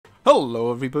Hello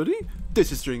everybody,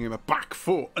 this is Stringgamer back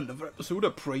for another episode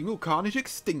of Primal Carnage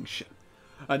Extinction.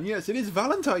 And yes, it is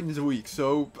Valentine's week,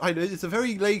 so I know it's a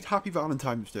very late happy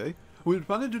Valentine's Day. We're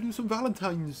planning to do some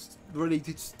Valentine's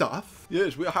related stuff.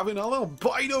 Yes, we're having an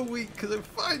albino week because I've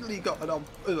finally got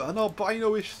an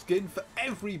albino-ish skin for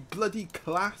every bloody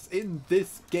class in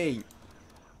this game.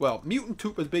 Well, Mutant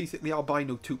Tuber is basically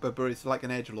albino Tuber, but it's like an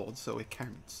edgelord, so it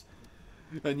counts.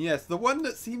 And yes, the one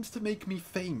that seems to make me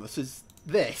famous is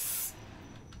this.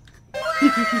 Look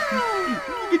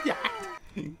at that.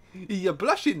 You're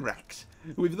blushing Rex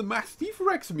with the Mastiff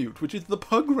Rex mute, which is the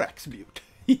Pug Rex mute.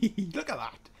 Look at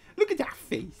that. Look at that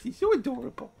face. He's so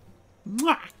adorable.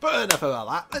 Mwah. But enough about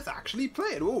that. Let's actually play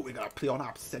it. Oh, we're going to play on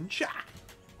Absentia.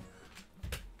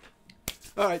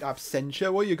 Alright,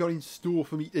 Absentia, what you got in store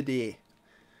for me today?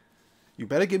 You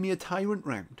better give me a tyrant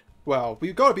round. Well,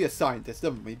 we've got to be a scientist,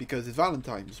 haven't we? Because it's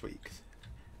Valentine's week.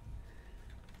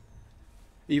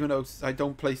 Even though I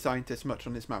don't play scientist much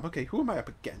on this map. Okay, who am I up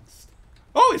against?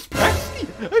 Oh, it's Presley!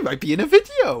 I might be in a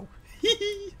video!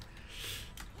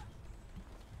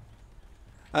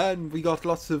 And we got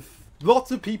lots of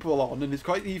people on, and it's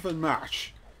quite even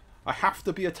match. I have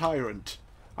to be a tyrant.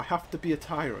 I have to be a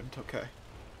tyrant, okay.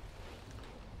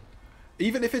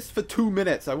 Even if it's for 2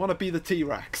 minutes, I want to be the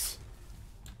T-Rex.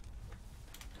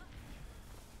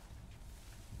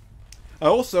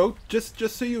 Also, just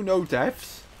so you know,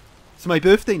 devs, it's my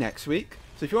birthday next week,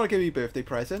 so if you want to give me a birthday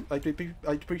present, I'd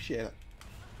appreciate it.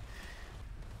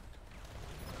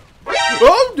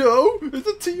 Oh no! It's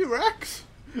a T-Rex!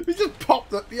 He just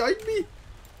popped up behind me!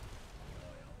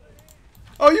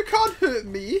 Oh, you can't hurt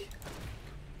me!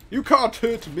 You can't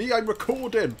hurt me, I'm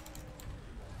recording!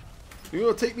 You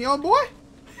gonna take me on, boy?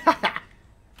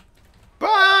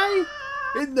 Bye!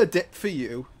 In the dip for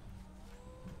you.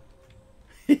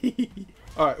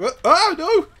 Alright, well,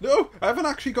 oh no, I haven't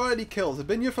actually got any kills. I've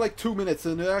been here for like 2 minutes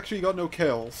and I actually got no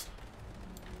kills.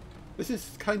 This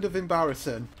is kind of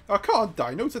embarrassing. I can't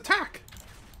die, no, it's attack.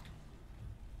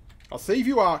 I'll save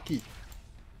you, Arky.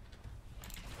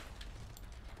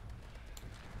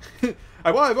 What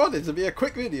I want is to be a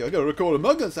quick video. I'm going to record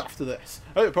Among Us after this.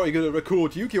 I'm probably going to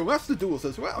record Yu-Gi-Oh! Master Duels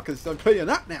as well, because I'm playing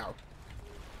that now.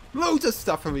 Loads of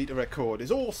stuff for me to record.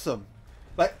 It's awesome.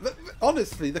 Like,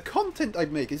 honestly, the content I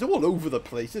make is all over the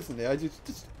place, isn't it? I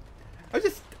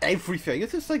just everything.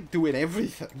 It's just like doing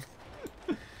everything.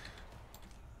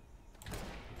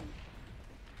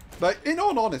 Like, in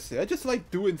all honesty, I just like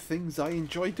doing things I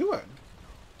enjoy doing.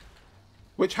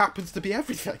 Which happens to be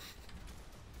everything.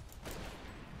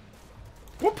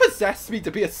 What possessed me to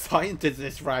be a scientist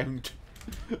this round?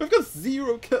 I've got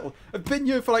 0 kills. I've been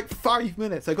here for like 5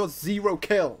 minutes. I got 0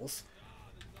 kills.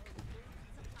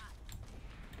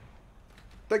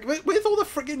 Like, where's all the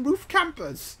friggin' roof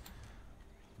campers?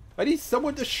 I need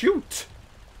someone to shoot.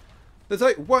 There's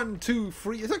like 1, 2,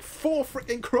 3. There's like 4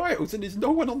 friggin' cryos and there's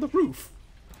no one on the roof.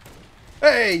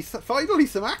 Hey, finally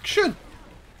some action.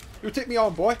 You take me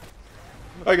on, boy.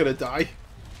 I'm gonna die.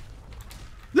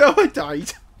 No, I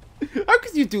died. How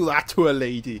could you do that to a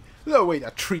lady? No way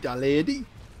to treat a lady.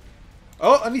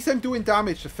 Oh, at least I'm doing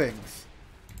damage to things.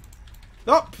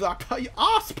 Oh, that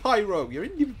arse pyro. You're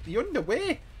in the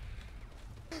way.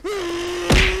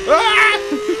 Ah!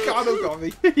 Cardo got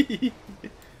me.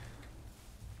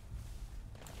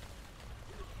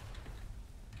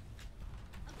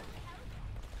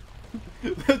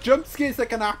 The jump scares that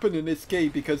can happen in this game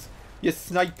because your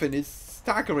sniping is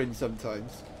staggering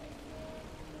sometimes.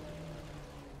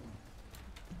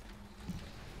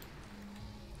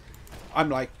 I'm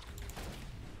like,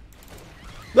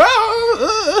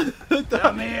 ah!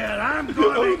 Come here, I'm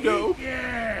gonna eat you!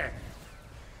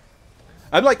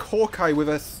 I'm like Hawkeye with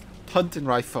a hunting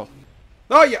rifle.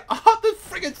 Oh yeah, the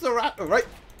friggin' Serato, right?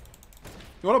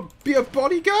 You wanna be a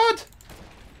bodyguard?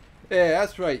 Yeah,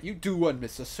 that's right. You do one,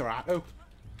 Mr. Serato.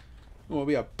 You wanna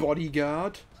be a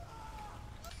bodyguard?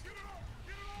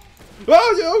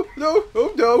 Oh no,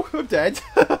 oh no, I'm dead.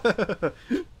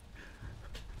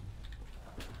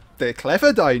 They're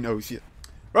clever dinos, you.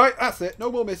 Right, that's it.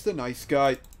 No more Mr. Nice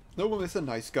Guy. No more Mr.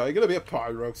 Nice Guy. You're gonna be a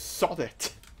pyro. Sod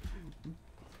it.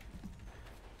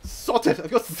 Sod it.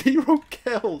 I've got 0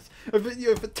 kills. I've been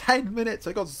here for 10 minutes.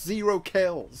 I got 0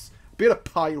 kills. Be a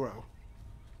pyro.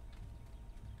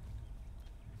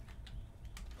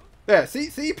 There,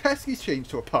 see Pesky's changed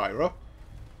to a pyro.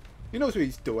 He knows what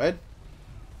he's doing.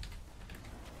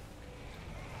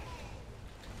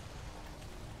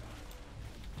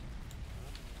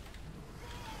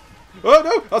 Oh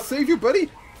no! I'll save you, buddy!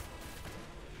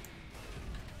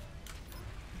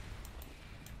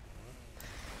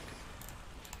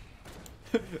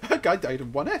 That guy died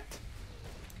in 1 hit.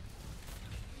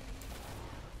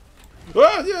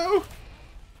 Oh, no!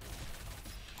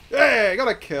 Hey, got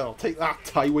a kill. Take that,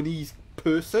 Taiwanese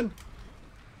person.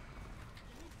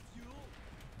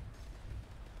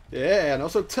 Yeah,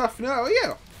 not so tough now, are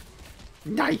you?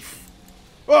 Knife.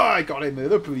 Oh, I got him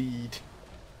with a bleed.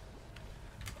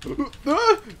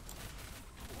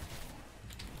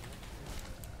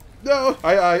 No,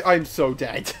 I'm so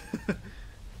dead.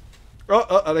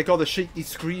 And I got the shaky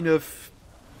screen of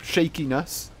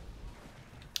shakiness.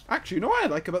 Actually, you know what I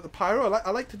like about the pyro?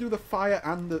 I like to do the fire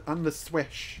and the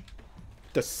swish.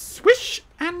 The swish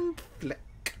and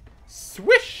flick.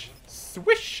 Swish,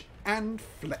 swish and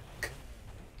flick.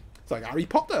 It's like Harry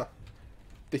Potter.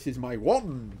 This is my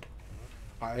wand.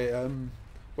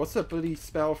 What's the bloody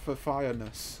spell for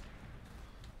fireness?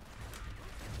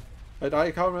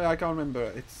 I can't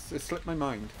remember. It slipped my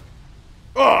mind.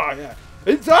 Oh yeah!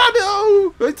 It's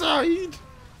no! I died.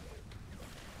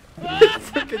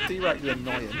 Freaking T-Rex is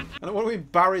annoying. I don't want to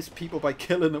embarrass people by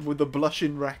killing them with the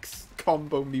blushing Rex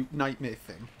combo mute nightmare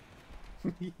thing.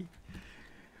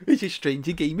 It's a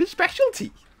Stranger Gamer's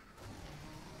specialty.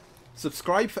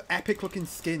 Subscribe for epic looking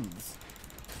skins.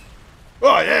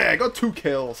 Oh yeah, I got 2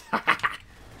 kills.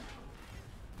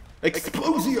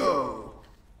 Explosio!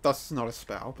 That's not a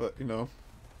spell, but you know.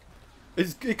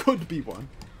 It could be one.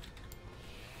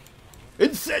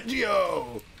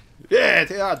 Incendio! Yeah,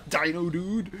 take that, Dino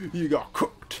dude. You got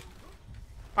cooked.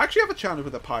 I actually have a channel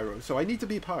with a pyro, so I need to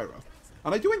be a pyro.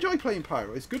 And I do enjoy playing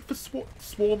pyro. It's good for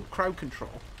swarm crowd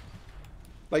control.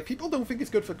 Like, people don't think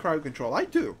it's good for crowd control. I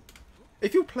do.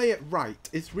 If you play it right,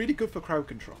 it's really good for crowd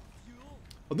control.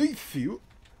 I need you.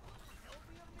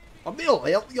 I'm gonna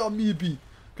help you maybe,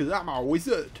 because I'm a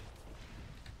wizard.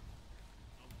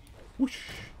 Whoosh.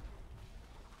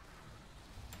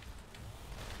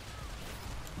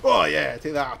 Oh yeah,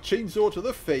 take that. Chainsaw to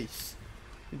the face.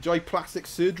 Enjoy plastic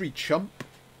surgery, chump.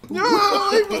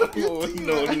 No!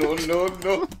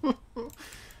 No.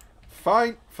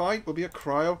 Fine. We'll be a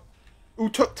cryo. Who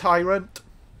took Tyrant?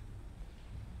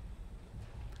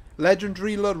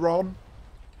 Legendary Laron.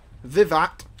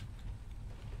 Vivat.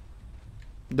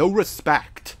 No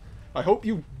respect. I hope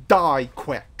you die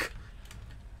quick.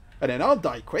 And then I'll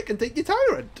die quick and take your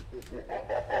Tyrant.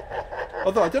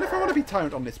 Although, I don't know if I want to be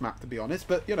Tyrant on this map, to be honest.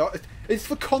 But, you know, it's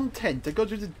for content. I got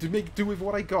to make do with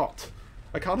what I got.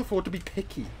 I can't afford to be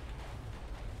picky.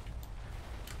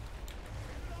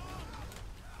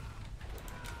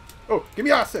 Oh, give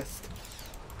me assist.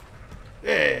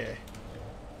 Yeah.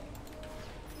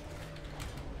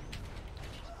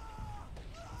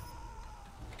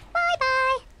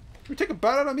 Bye-bye. You take a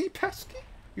bat out of me, pesky?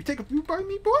 You take a boot by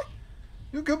me, boy?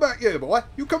 You come back here, boy.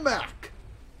 You come back.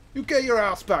 You get your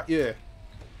ass back here.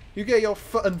 You get your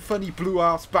funny blue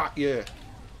ass back here.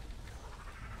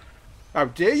 How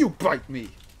dare you bite me?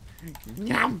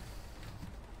 Yum.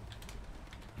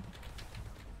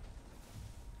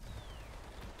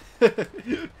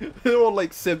 They're all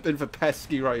like simping for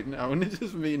pesky right now, and it's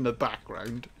just me in the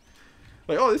background.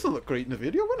 Like, oh, this will look great in the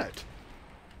video, won't it?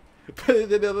 But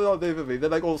they're not there for me. They're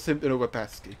like all simping over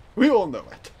pesky. We all know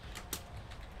it.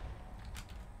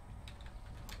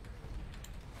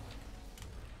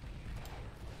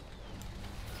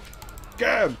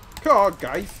 Get him! Come on,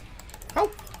 guys.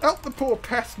 Help the poor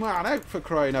pest man out, for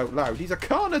crying out loud. He's a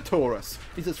Carnotaurus.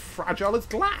 He's as fragile as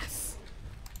glass.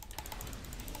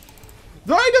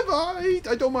 Dynamite!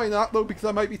 I don't mind that, though, because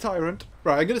I might be Tyrant.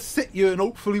 Right, I'm going to sit here and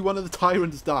hopefully one of the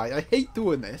Tyrants die. I hate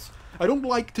doing this. I don't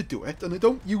like to do it, and I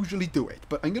don't usually do it.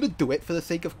 But I'm going to do it for the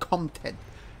sake of content.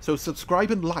 So subscribe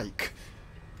and like.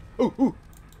 Ooh.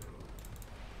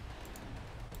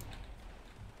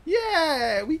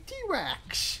 Yeah, we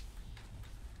T-Rex.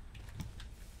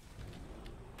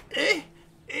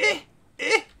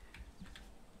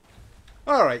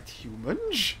 Alright,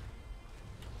 humans.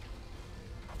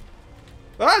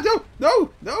 Ah,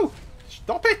 no!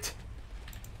 Stop it!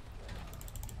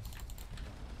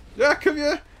 Yeah, come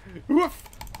here! Woof!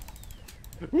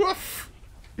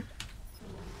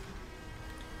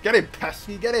 Get him,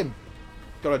 pesky, get him!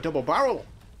 Got a double barrel.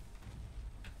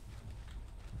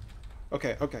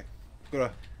 Okay.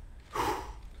 Gotta...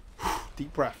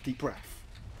 Deep breath.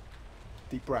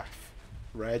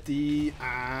 Ready,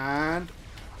 and...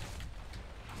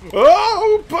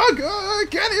 Oh, bugger!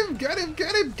 Get him!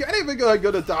 I'm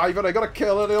gonna die, but I gotta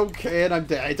kill it. Okay, and I'm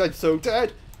dead. I'm so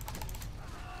dead.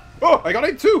 Oh, I got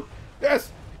him too!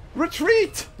 Yes!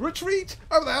 Retreat! How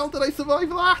the hell did I survive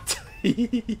that?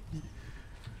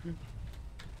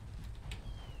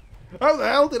 How the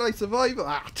hell did I survive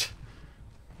that?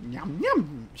 Yum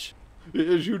yums!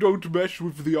 Yes, you don't mess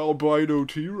with the albino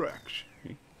T-Rex.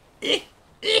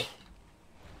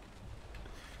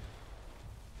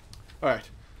 Alright.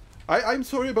 I'm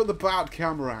sorry about the bad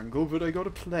camera angle, but I gotta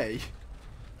play.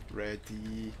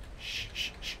 Ready. Shh,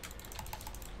 shh, shh.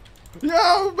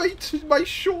 No, my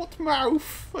short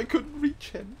mouth. I couldn't reach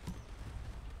him.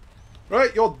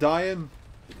 Right, you're dying.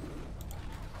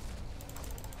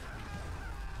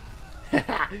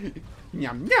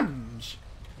 Yum yums.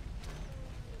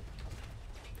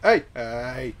 Hey,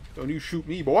 hey, don't you shoot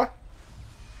me, boy.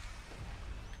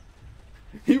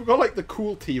 You've got like the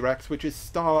cool T-Rex, which is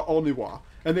Star Onua,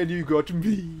 and then you got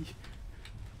me,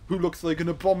 who looks like an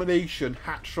abomination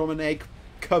hatched from an egg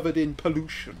covered in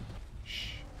pollution.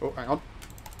 Shh. Oh, hang on.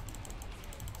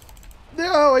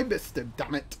 No, I missed him,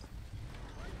 damn it.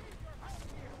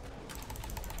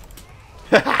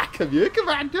 Come here,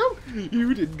 Commando.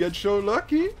 You didn't get so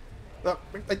lucky.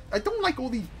 I don't like all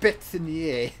these bits in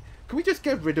the air. Can we just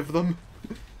get rid of them?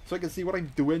 So I can see what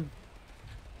I'm doing.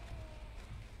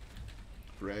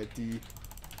 Ready.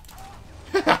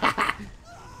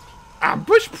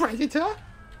 Ambush Predator.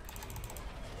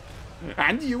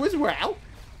 And you as well.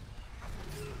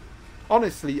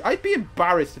 Honestly, I'd be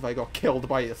embarrassed if I got killed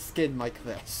by a skin like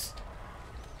this.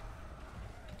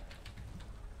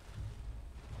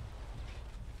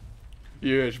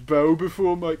 Yes, bow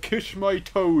before my... Kiss my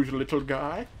toes, little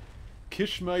guy.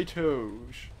 Kiss my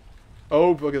toes.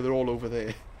 Oh, bugger, they're all over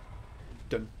there.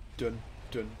 Dun, dun,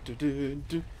 dun, dun, dun,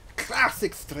 dun.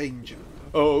 Classic stranger.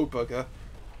 Oh, bugger.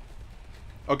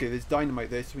 Okay, there's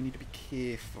dynamite there, so we need to be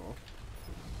careful.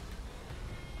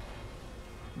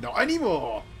 Not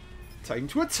anymore. Time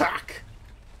to attack.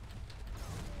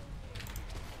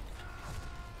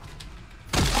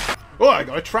 Oh, I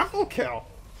got a trample kill.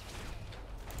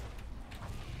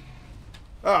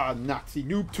 Ah, Nazi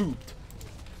noob tubed.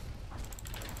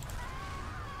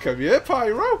 Come here,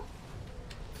 Pyro.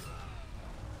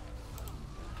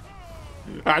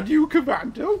 And you,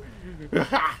 Commando.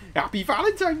 Happy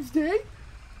Valentine's Day.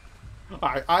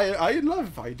 I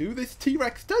love, I do. This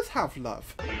T-Rex does have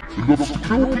love.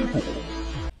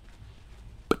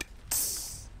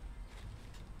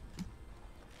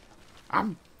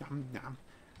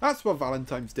 That's what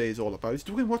Valentine's Day is all about. It's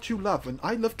doing what you love, and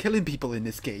I love killing people in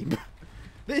this game.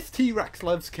 This T-Rex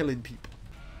loves killing people.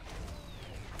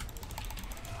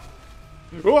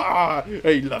 Oh,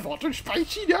 I love hot and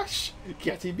spiciness.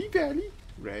 Get in me belly.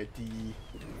 Ready.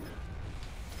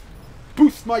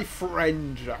 Boost my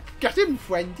friend up. Get him,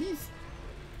 friendies.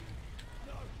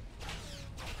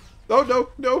 Oh, no,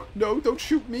 no, no, don't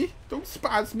shoot me. Don't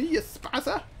spaz me, you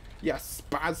spazzer. You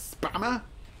spaz spammer.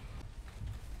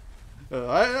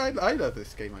 I love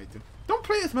this game, I do. Don't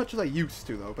play as much as I used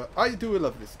to, though, but I do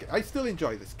love this game. I still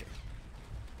enjoy this game.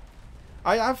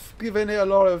 I have given it a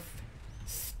lot of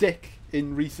stick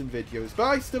in recent videos, but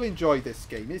I still enjoy this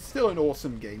game. It's still an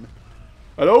awesome game.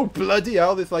 And oh, bloody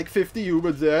hell, there's like 50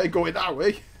 humans there going that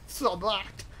way. It's not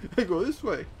that. I go this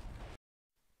way.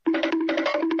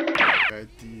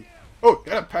 Ready. Oh,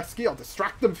 get a pesky. I'll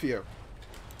distract them for you.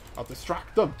 I'll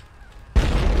distract them.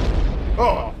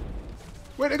 Oh.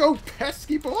 Way to go,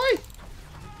 pesky boy.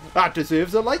 That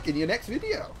deserves a like in your next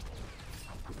video.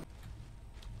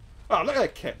 Oh, look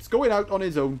at Kips going out on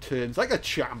his own terms like a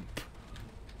champ.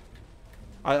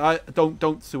 I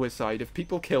don't suicide. If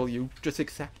people kill you, just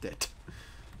accept it.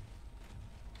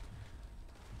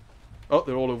 Oh,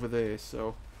 they're all over there,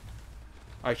 so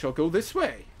I shall go this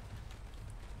way.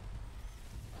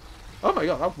 Oh my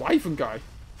god, that Wyvern guy.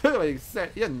 He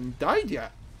hasn't died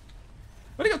yet.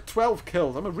 I only got 12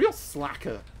 kills. I'm a real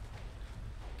slacker.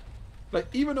 Like,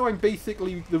 even though I'm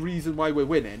basically the reason why we're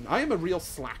winning, I am a real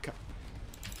slacker.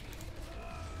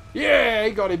 Yeah,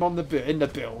 got him on in the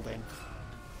building.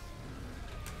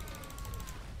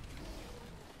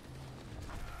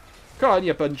 Come on,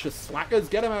 you bunch of slackers.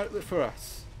 Get him out for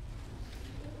us.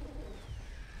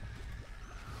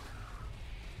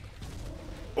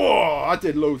 Oh, I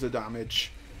did loads of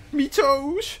damage. Me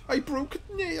toes. I broke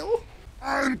a nail.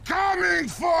 I'm coming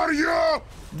for you!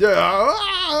 No,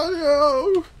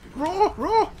 no. Raw,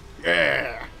 raw.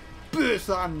 Yeah. Burst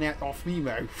that net off me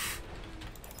mouth.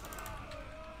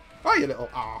 Oh, you little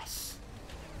ass.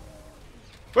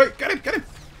 Wait, get him, get him.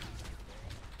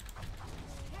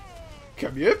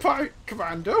 Come here,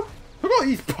 Commando. Look at all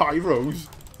these pyros.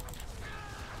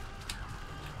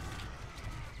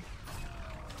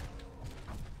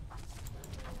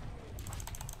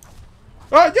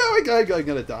 Oh, no, I'm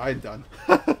gonna die. I'm done.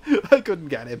 I couldn't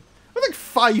get him. There's like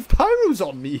 5 pyros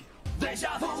on me.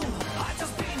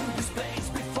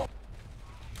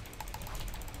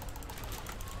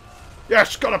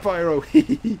 Yes, got a pyro.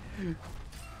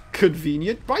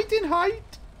 Convenient biting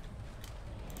height.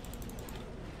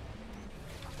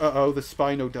 Uh-oh, the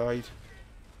Spino died.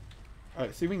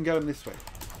 Alright, see if we can get him this way.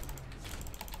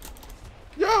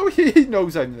 Yo, he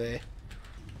knows I'm there.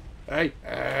 Hey,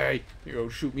 hey, you go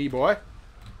shoot me, boy.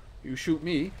 You shoot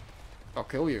me, I'll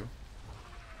kill you.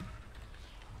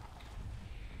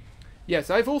 Yes,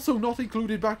 I've also not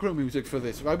included background music for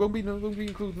this. I won't be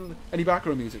including any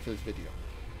background music for this video.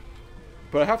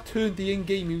 But I have turned the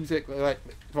in-game music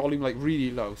volume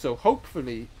really low, so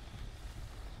hopefully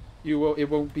it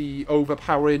won't be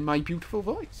overpowering my beautiful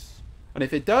voice. And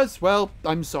if it does, well,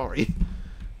 I'm sorry.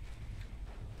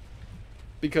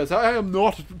 Because I am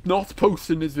not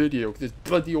posting this video, this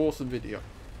bloody awesome video.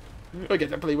 I get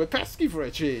to play with Pesky for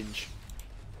a change.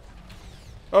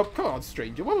 Oh, come on,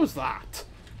 stranger, what was that?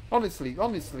 Honestly,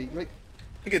 like...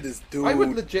 Look at this dude. I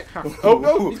would legit have... Oh,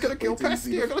 no, he's gonna kill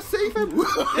Pesky, I gotta save him!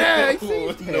 Yeah, I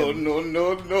saved him!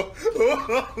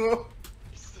 No.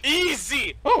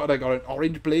 Easy! Oh, and I got an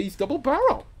orange blaze double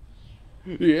barrel.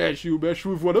 Yes, you mess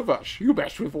with one of us. You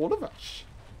mess with all of us.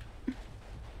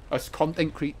 Us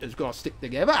content creators gotta stick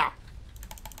together.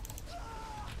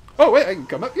 Oh, wait, I can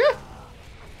come up here?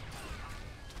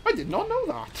 I did not know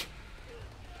that.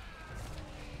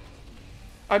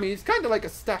 I mean, it's kind of like a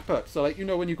step up. So, like, you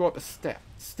know when you go up a step,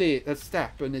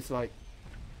 and it's like,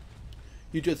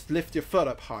 you just lift your foot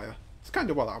up higher. It's kind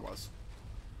of what that was.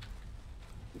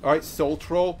 Alright, Soul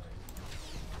Troll.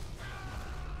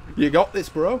 You got this,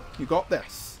 bro. You got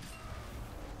this.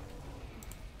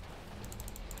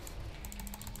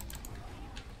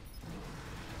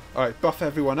 Alright, buff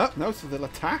everyone up now so they'll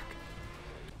attack.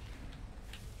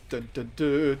 Dun, dun,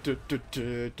 dun, dun, dun,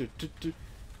 dun, dun, dun, dun.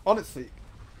 Honestly.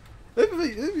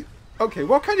 Okay,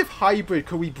 what kind of hybrid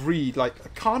could we breed? Like a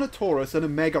Carnotaurus and a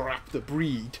Megaraptor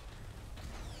breed?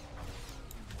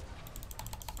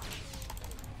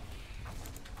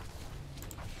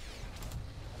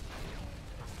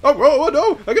 Oh, whoa,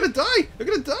 no! I'm gonna die! I'm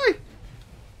gonna die!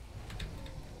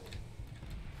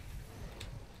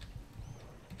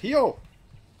 Heal!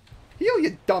 Heal,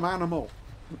 you dumb animal!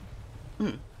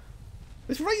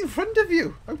 It's right in front of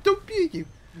you! How dopey are you?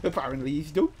 Apparently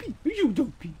he's dopey. You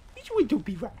dopey. You a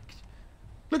dopey Rex.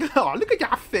 Look at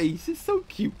that face. It's so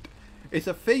cute. It's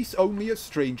a face only a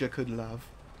stranger could love.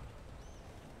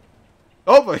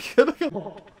 Oh my god! He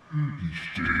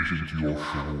stays into your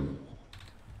soul.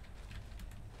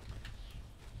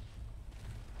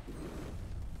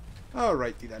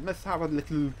 Alrighty then, let's have a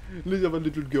little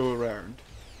go around.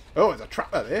 Oh, there's a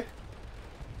trapper there.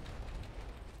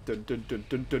 Dun dun dun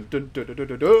dun dun dun dun dun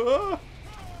dun dun.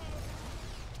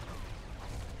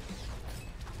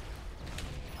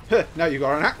 Huh, now you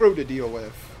got an acro to deal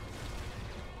with.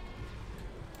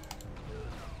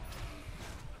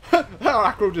 Our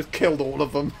acro just killed all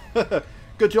of them.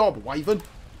 Good job, Wyvern.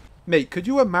 Mate, could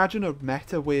you imagine a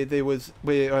meta where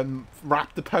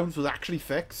Raptor Pounds was actually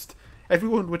fixed?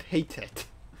 Everyone would hate it.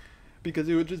 Because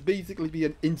it would just basically be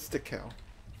an insta-kill.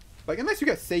 Like, unless you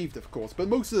get saved, of course. But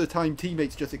most of the time,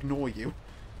 teammates just ignore you.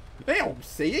 They don't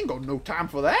say, ain't got no time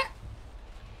for that.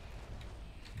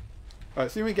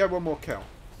 Alright, see if we get one more kill.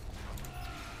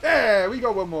 Yeah, we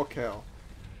got one more kill.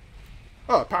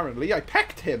 Oh, apparently I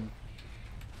pecked him.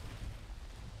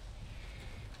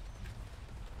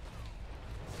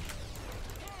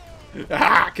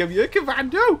 Ah, come here,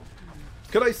 Commando!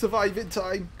 Can I survive in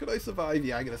time? Can I survive?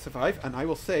 Yeah, I'm going to survive. And I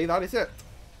will say that is it.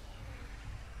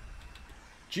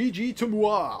 GG to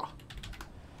moi.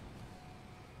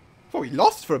 Oh, we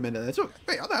lost for a minute. So,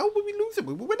 wait, how the hell were we losing?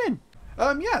 We were winning.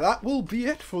 Yeah, that will be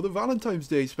it for the Valentine's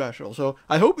Day special. So,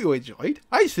 I hope you enjoyed.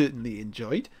 I certainly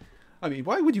enjoyed. I mean,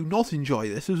 why would you not enjoy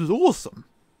this? This was awesome.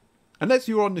 Unless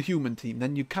you were on the human team,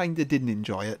 then you kind of didn't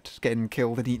enjoy it. Getting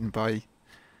killed and eaten by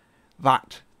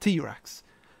that T-Rex.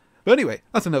 But anyway,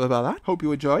 that's enough about that. Hope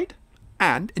you enjoyed.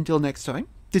 And until next time,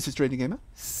 this is Trading Gamer,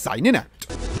 signing out.